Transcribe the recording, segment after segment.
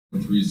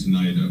threes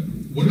tonight.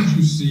 What did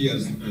you see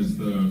as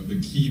the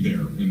key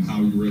there and how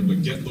you were able to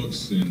get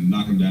looks and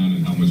knock them down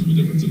and how much of a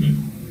difference it made?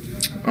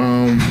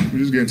 We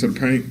just get into the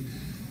paint.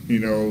 You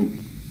know,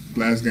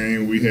 last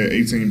game we had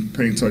 18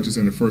 paint touches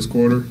in the first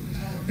quarter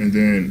and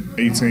then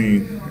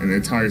 18 in the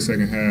entire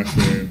second half.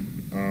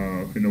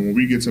 And, you know, when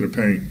we get to the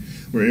paint,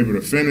 we're able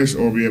to finish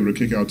or we're able to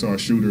kick out to our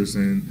shooters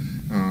and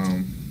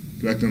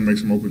let them make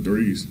some open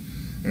threes.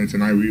 And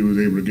tonight we was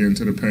able to get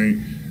into the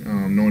paint,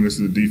 knowing this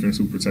is a defense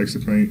who protects the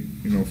paint,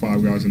 you know,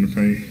 5 guys in the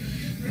paint,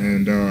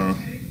 and,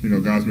 you know,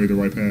 guys made the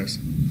right pass.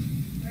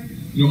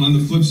 You know, on the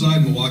flip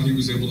side, Milwaukee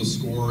was able to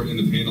score in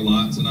the paint a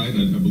lot tonight.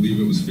 I believe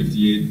it was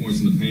 58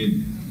 points in the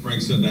paint.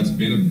 Frank said that's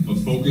been a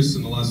focus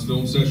in the last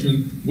film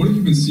session. What have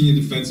you been seeing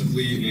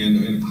defensively,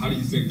 and how do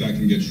you think that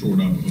can get shored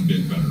up a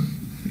bit better?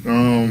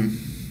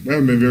 We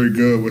haven't been very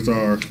good with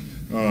our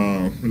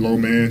low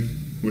man,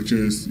 which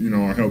is, you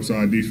know, our help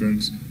side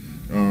defense.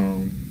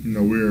 You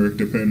know, we're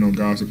depending on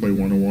guys to play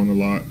one-on-one a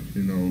lot,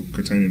 you know,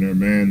 containing their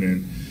man,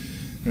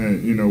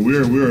 and you know,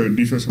 we're a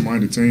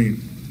defensive-minded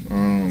team.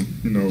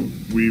 You know,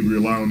 we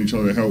rely on each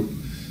other to help.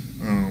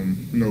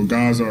 You know,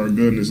 guys are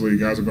good in this league.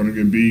 Guys are going to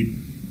get beat.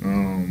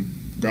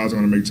 Guys are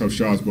going to make tough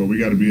shots, but we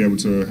got to be able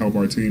to help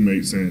our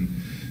teammates. And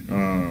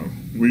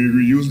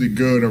we're usually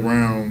good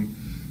around,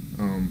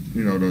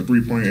 you know, the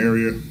three-point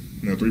area,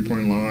 you know,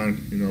 three-point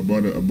line, you know,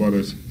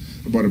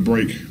 about a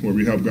break where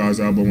we help guys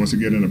out. But once they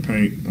get in the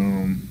paint,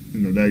 you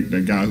know,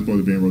 that guy's supposed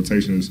to be in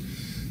rotation is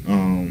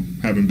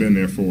haven't been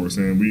there for us,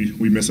 and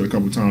we missed it a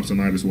couple times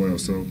tonight as well.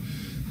 So,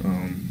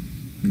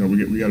 you know,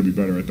 we got to be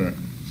better at that.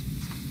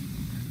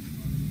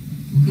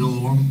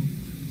 Bill,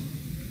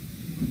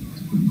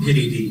 hey,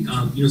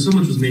 AD. You know, so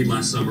much was made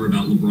last summer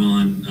about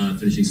LeBron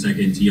finishing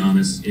second to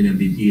Giannis in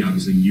MVP.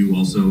 Obviously, you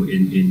also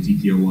in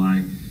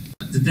DPOY.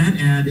 Did that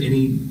add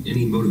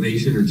any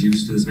motivation or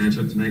juice to this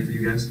matchup tonight for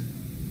you guys?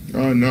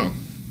 No.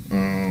 You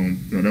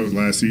know, that was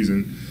last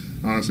season.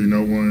 Honestly,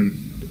 no one,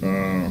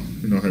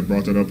 you know, had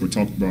brought that up or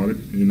talked about it.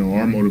 You know,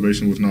 our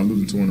motivation was not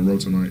losing 2 in a row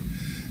tonight,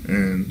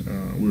 and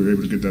we were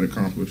able to get that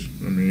accomplished.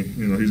 I mean,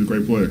 you know, he's a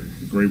great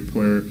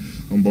player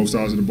on both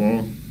sides of the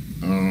ball,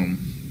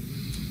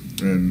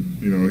 and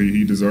you know,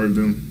 he deserved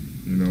them.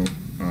 You know,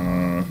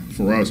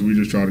 for us, we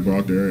just try to go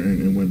out there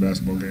and win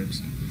basketball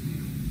games.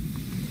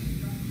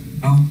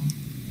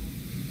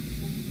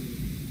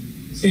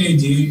 Hey,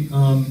 AD, you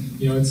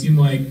know, it seemed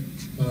like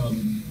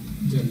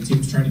you know, the team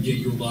was trying to get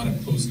you a lot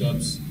of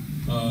post-ups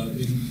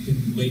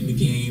in late in the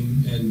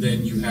game, and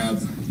then you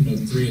have, you know,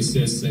 3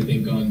 assists, I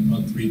think,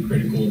 on 3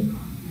 critical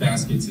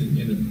baskets in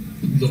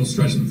a little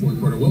stretch in the fourth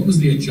quarter. What was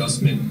the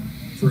adjustment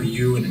for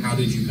you, and how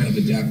did you kind of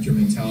adapt your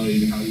mentality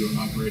to how you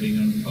were operating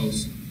on the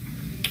post?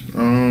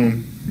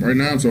 Right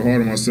now I'm so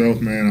hard on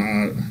myself,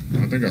 man.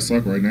 I think I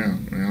suck right now.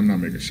 Man, I'm not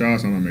making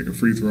shots. I'm not making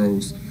free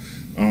throws.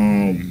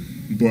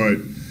 But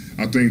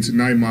I think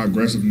tonight my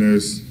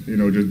aggressiveness, you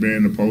know, just being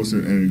in the post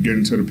and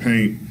getting to the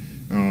paint,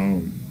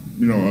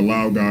 you know,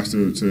 allow guys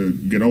to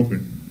get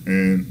open.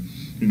 And,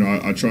 you know,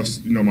 I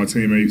trust, you know, my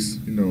teammates.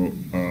 You know,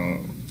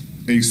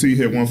 AC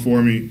hit one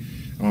for me,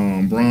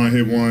 Brian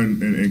hit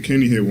one, and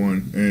Kenny hit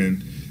one.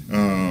 And,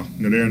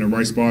 you know, they're in the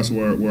right spots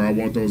where I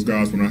want those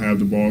guys when I have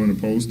the ball in the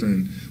post,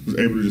 and was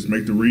able to just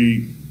make the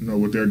read, you know,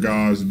 with their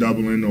guys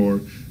doubling or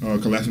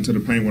collapsing to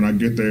the paint when I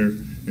get there,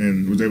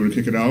 and was able to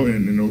kick it out,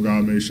 and those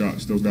guys made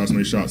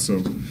shots. So,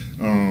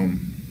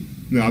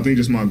 you know, I think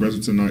just my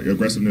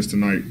aggressiveness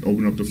tonight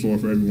opened up the floor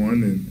for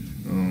everyone, and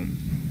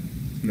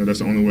you know, that's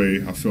the only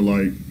way I feel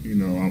like, you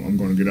know, I'm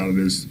going to get out of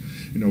this,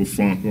 you know,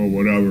 funk or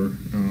whatever,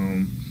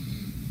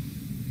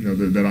 you know,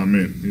 that I'm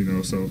in. You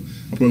know, so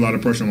I put a lot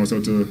of pressure on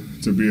myself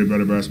to be a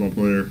better basketball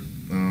player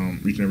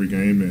each and every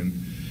game, and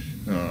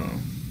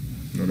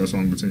you know, that's what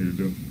I'm going to continue to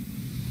do.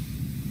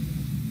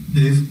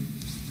 Dave?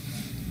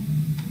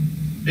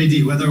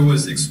 AD, whether it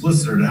was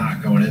explicit or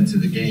not going into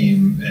the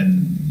game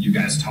and you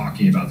guys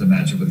talking about the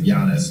matchup with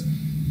Giannis,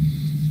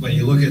 when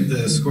you look at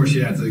the score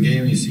sheet after the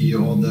game, you see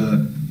you hold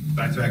the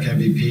back-to-back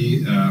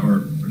MVP,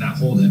 or not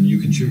hold him, you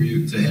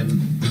contribute to him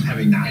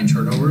having 9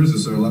 turnovers.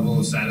 Is there a level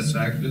of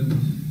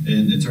satisfaction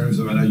in terms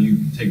of, I know you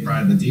take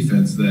pride in the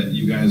defense, that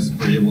you guys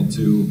were able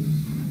to,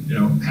 you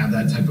know, have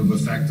that type of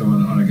effect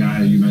on a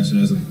guy you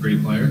mentioned as a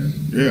great player?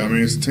 Yeah, I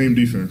mean, it's a team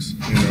defense.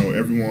 You know,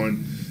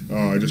 everyone,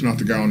 just not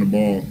the guy on the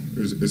ball,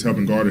 is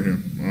helping guard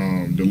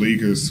him. The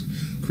league has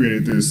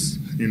created this,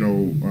 you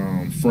know,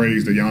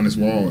 phrase, the Giannis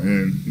wall,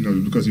 and, you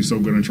know, because he's so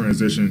good in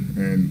transition,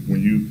 and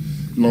when you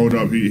load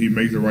up, he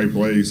makes the right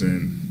plays,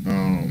 and,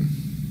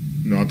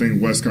 you know, I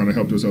think Wes kind of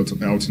helped us out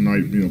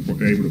tonight, you know,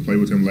 able to play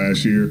with him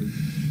last year,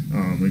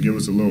 and give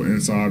us a little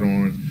insight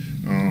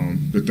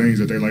on the things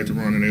that they like to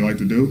run and they like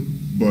to do.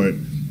 But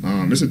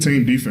it's a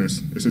team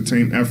defense. It's a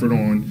team effort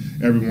on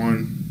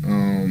everyone,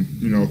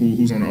 you know,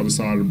 who's on the other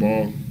side of the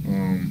ball.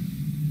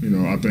 You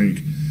know, I think,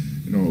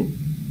 you know,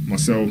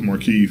 myself,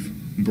 Markeith,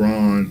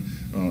 Bron,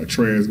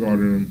 Trey is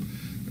guarding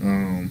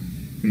him.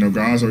 You know,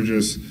 guys are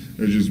just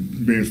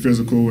being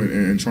physical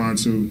and trying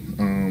to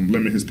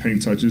limit his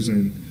paint touches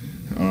and,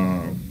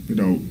 you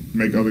know,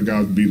 make other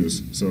guys beat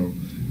us. So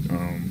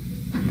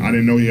I I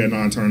didn't know he had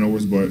 9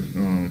 turnovers, but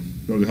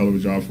that was a hell of a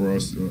job for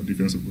us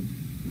defensively.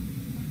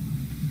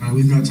 All right,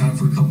 we've got time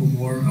for a couple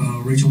more.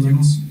 Rachel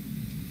Nichols.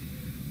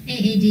 Hey,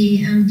 AD,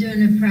 I'm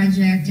doing a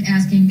project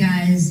asking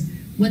guys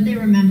what they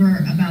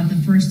remember about the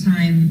first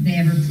time they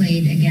ever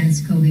played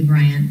against Kobe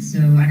Bryant. So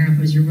I don't know if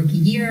it was your rookie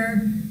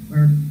year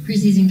or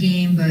preseason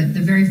game, but the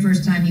very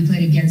first time you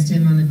played against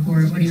him on the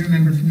court, what do you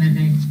remember from that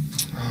night?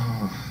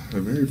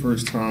 The very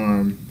first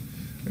time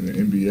in the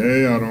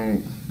NBA, I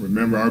don't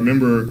remember. I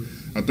remember,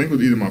 I think it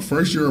was either my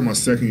first year or my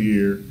second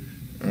year.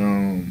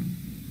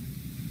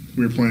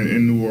 We were playing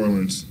in New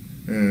Orleans,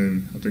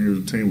 and I think it was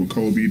a team with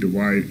Kobe,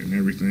 Dwight, and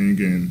everything.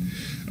 And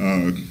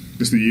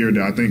this is the year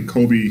that I think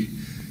Kobe,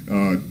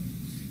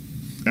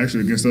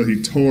 actually against us,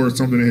 he tore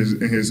something in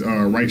his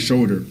right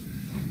shoulder.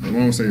 I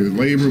want to say his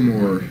labrum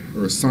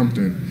or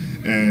something.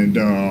 And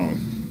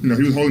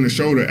he was holding the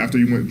shoulder after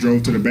he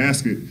drove to the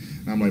basket.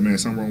 And I'm like, man,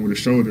 something wrong with his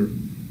shoulder.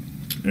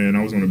 And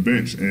I was on the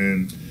bench,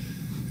 and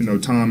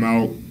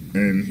timeout,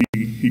 and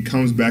he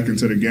comes back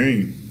into the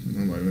game. And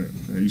I'm like,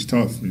 man, he's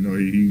tough.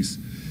 He's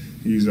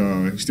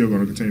still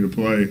going to continue to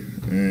play.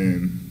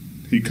 And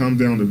he comes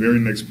down the very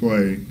next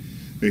play.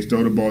 They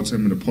throw the ball to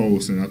him in the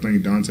post, and I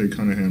think Dante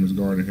Cunningham is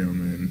guarding him.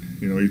 And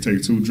he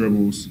takes 2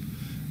 dribbles,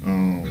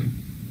 and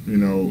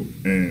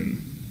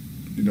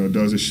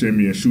does a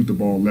shimmy and shoot the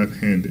ball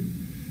left-handed,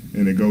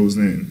 and it goes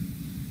in.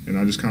 And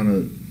I just kind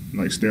of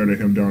stared at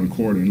him down the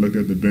court and looked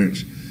at the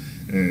bench,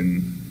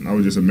 and I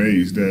was just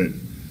amazed that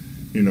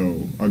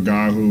a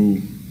guy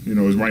who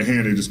is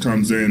right-handed just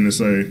comes in and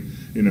say,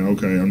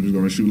 okay, I'm just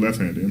going to shoot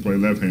left-handed and play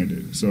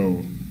left-handed.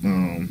 So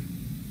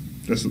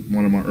that's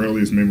one of my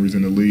earliest memories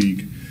in the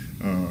league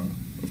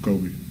of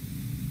Kobe.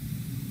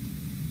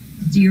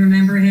 Do you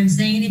remember him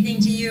saying anything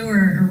to you,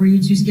 or were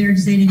you too scared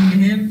to say anything to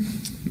him?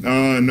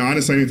 No, I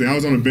didn't say anything. I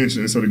was on the bench,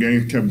 and so the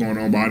game kept going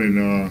on, but I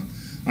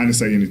didn't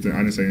say anything. I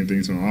didn't say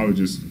anything to him. I was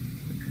just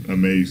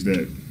amazed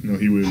that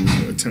he would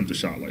attempt a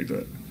shot like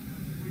that.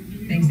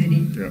 Thanks,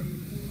 Eddie. Yeah.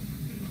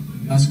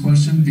 Last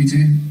question,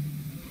 BT.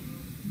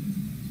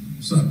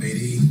 What's up, AD?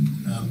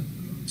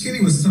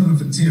 Kenny was 7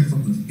 for 10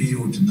 from the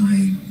field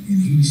tonight,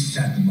 and he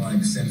shot the ball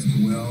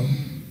exceptionally well.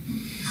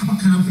 How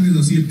confident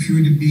does he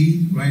appear to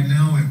be right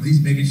now? And when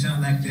he's making a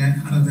shot like that,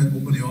 how does that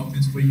open the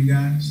offense for you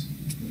guys?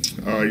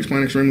 He's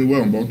playing extremely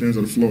well on both ends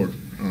of the floor.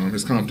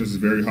 His confidence is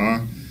very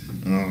high.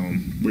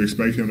 We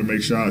expect him to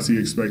make shots. He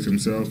expects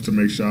himself to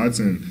make shots,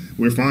 and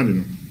we're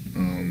finding him.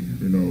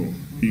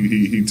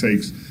 He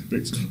takes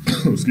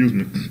excuse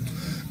me.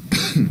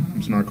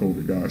 It's not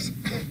COVID, guys.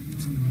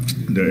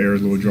 The air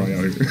is a little dry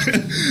out here.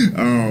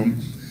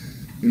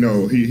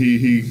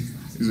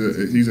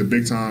 He's a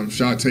big time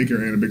shot taker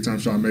and a big time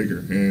shot maker.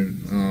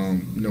 And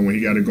when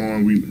he got it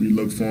going, we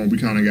looked for him. We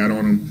kind of got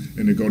on him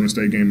in the Golden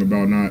State game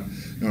about not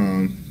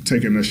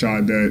taking a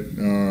shot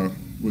that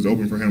was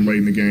open for him late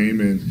in the game,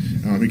 and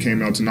he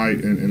came out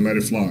tonight and let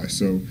it fly.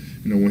 So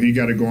when he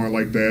got it going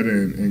like that,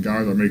 and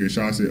guys are making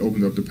shots, it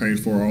opens up the paint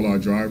for all our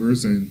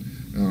drivers and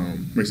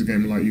makes the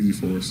game a lot easier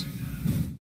for us.